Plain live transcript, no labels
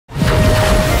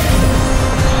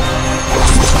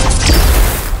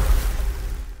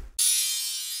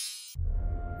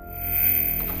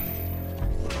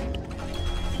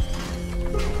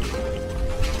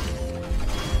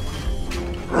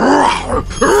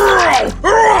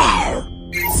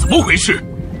么回事？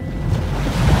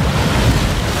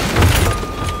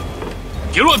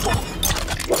别乱动！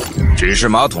只是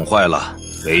马桶坏了，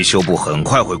维修部很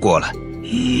快会过来。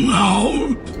今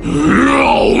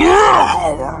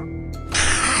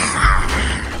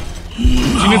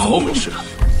天怎么回事？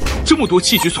这么多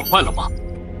器具损坏了吗？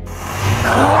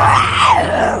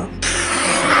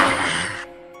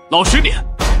老实点！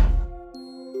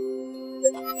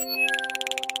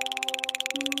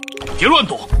别乱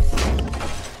动！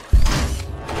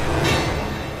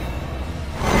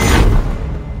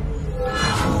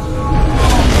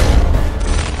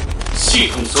系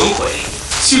统损毁，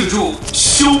进入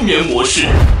休眠模式。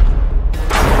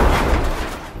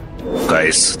该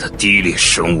死的低劣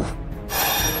生物！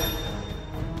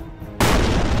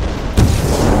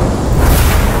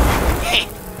嘿，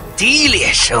低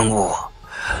劣生物！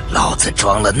老子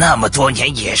装了那么多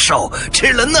年野兽，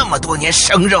吃了那么多年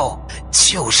生肉，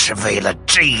就是为了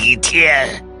这一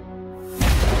天。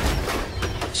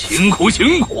辛苦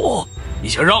辛苦，你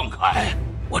先让开，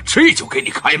我这就给你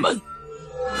开门。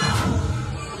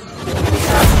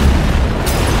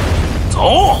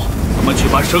走，咱们去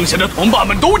把剩下的同伴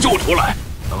们都救出来，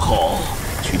然后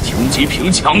去停机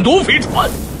坪抢夺飞船。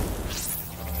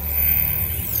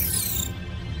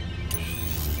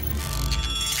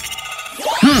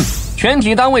全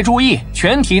体单位注意！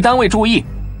全体单位注意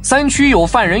！3区有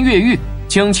犯人越狱，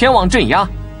请前往镇压。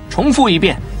重复一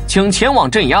遍，请前往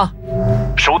镇压。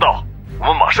收到，我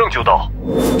们马上就到。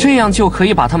这样就可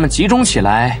以把他们集中起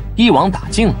来，一网打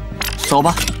尽了。走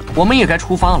吧，我们也该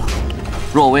出发了。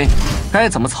若薇，该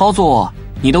怎么操作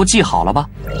你都记好了吧？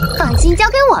放心，交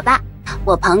给我吧。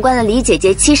我旁观了李姐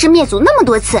姐欺师灭祖那么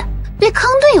多次，对坑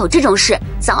队友这种事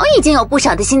早已经有不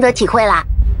少的心得体会啦。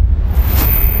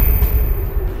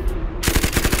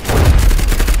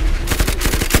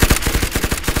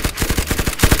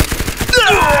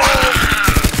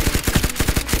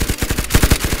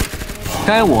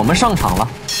该我们上场了，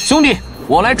兄弟，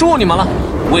我来助你们了。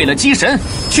为了机神，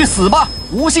去死吧，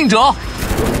无信者！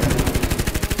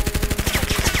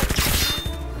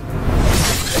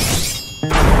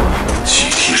气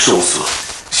体受损，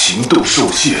行动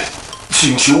受限，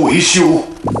请求维修。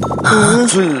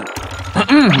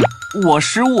我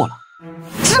失误了，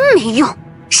真没用，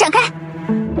闪开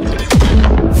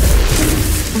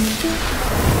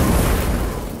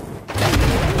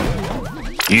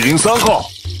！103号，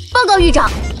报告狱长，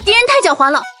敌人太狡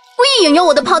猾了，故意引诱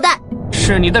我的炮弹。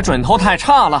是你的准头太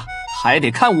差了，还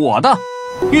得看我的。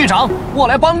狱长，我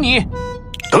来帮你。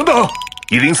等等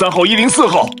，103号、104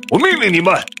号，我命令你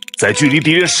们，在距离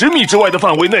敌人10米之外的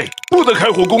范围内，不得开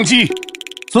火攻击。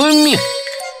遵命。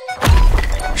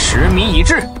10米已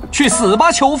至，去死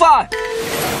吧，囚犯！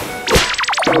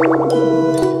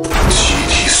气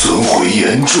体损毁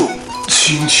严重，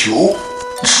请求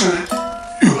支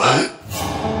援。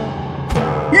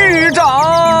狱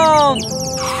长，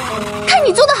看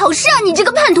你做的好事啊，你这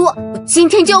个叛徒！我今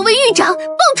天就要为狱长报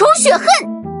仇雪恨。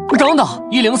等等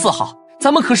，104号，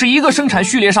咱们可是一个生产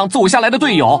序列上走下来的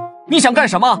队友，你想干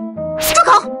什么？住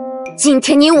口！今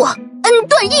天你我恩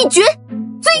断义绝，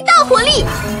最大火力，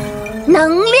能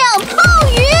量暴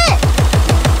雨！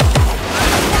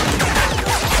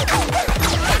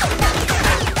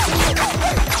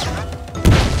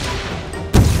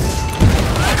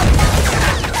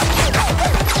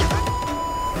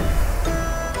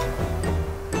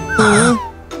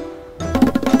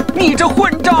你这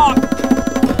混账！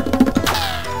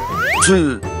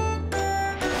这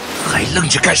还愣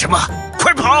着干什么？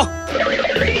快跑！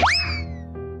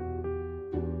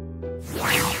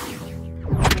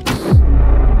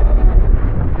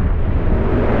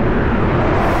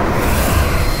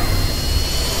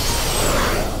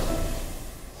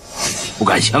不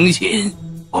敢相信，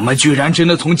我们居然真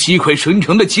的从击溃神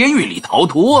城的监狱里逃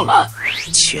脱了。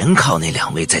全靠那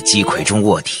2位在击溃中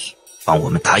卧底，帮我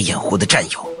们打掩护的战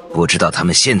友。不知道他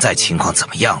们现在情况怎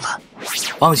么样了？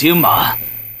放心吧，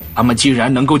他们既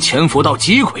然能够潜伏到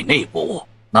击溃内部，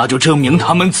那就证明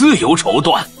他们自有手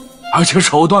段，而且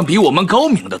手段比我们高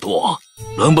明得多，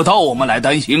轮不到我们来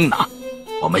担心呢。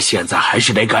我们现在还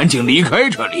是得赶紧离开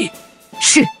这里。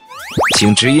是，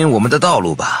请指引我们的道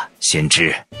路吧，先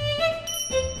知。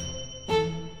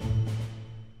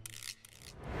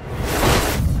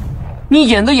你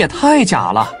演的也太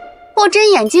假了。货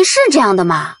真演技是这样的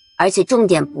嘛？而且重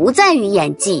点不在于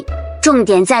演技，重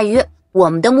点在于我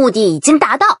们的目的已经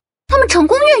达到，他们成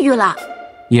功越狱了。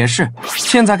也是，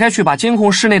现在该去把监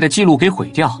控室内的记录给毁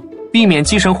掉，避免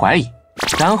机神怀疑，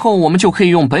然后我们就可以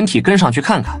用本体跟上去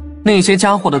看看那些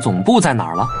家伙的总部在哪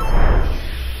儿了。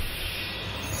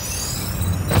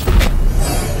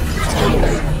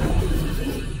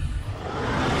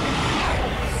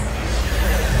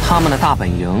们的大本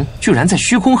营居然在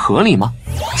虚空河里吗？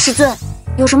师尊，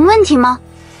有什么问题吗？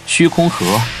虚空河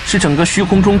是整个虚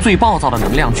空中最暴躁的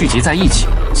能量聚集在一起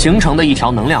形成的一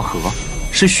条能量河，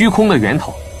是虚空的源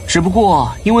头。只不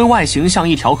过因为外形像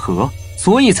一条河，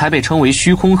所以才被称为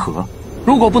虚空河。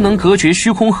如果不能隔绝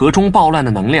虚空河中暴乱的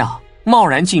能量，贸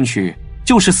然进去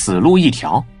就是死路一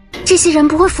条。这些人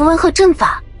不会符文和阵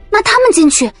法，那他们进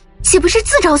去岂不是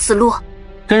自找死路？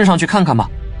跟上去看看吧，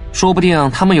说不定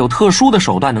他们有特殊的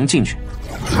手段能进去。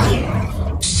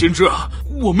先知，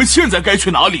我们现在该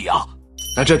去哪里呀？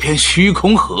在这片虚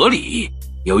空河里，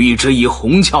有一支以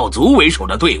红鞘族为首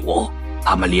的队伍，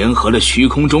他们联合了虚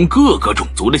空中各个种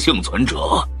族的幸存者，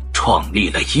创立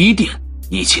了伊甸，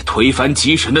一起推翻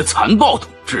机神的残暴统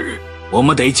治。我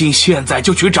们得尽现在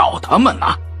就去找他们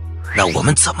呐。那我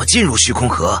们怎么进入虚空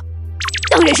河？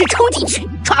当然是冲进去，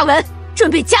传闻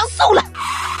准备加速了。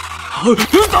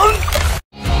等！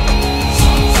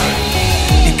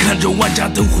看着万家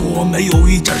灯火，没有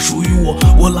一盏属于我。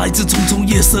我来自丛丛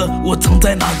夜色，我藏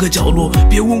在哪个角落？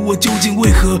别问我究竟为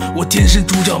何，我天生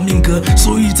主角命格，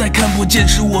所以在看不见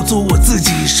时，我做我自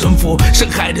己。神佛，深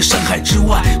海的深海之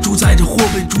外，主宰着或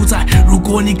被主宰。如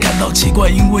果你感到奇怪，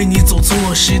因为你走错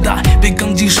了时代，被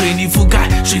钢筋水泥覆盖。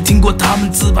谁听过他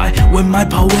们自白 ？When my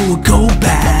power will go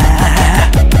back。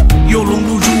有龙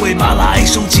露出尾巴来，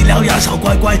收起獠牙小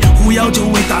乖乖，狐妖就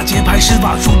为打节拍，施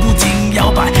法术不停摇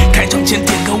摆。开场前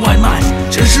点个外卖，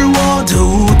这是我的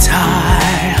舞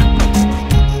台。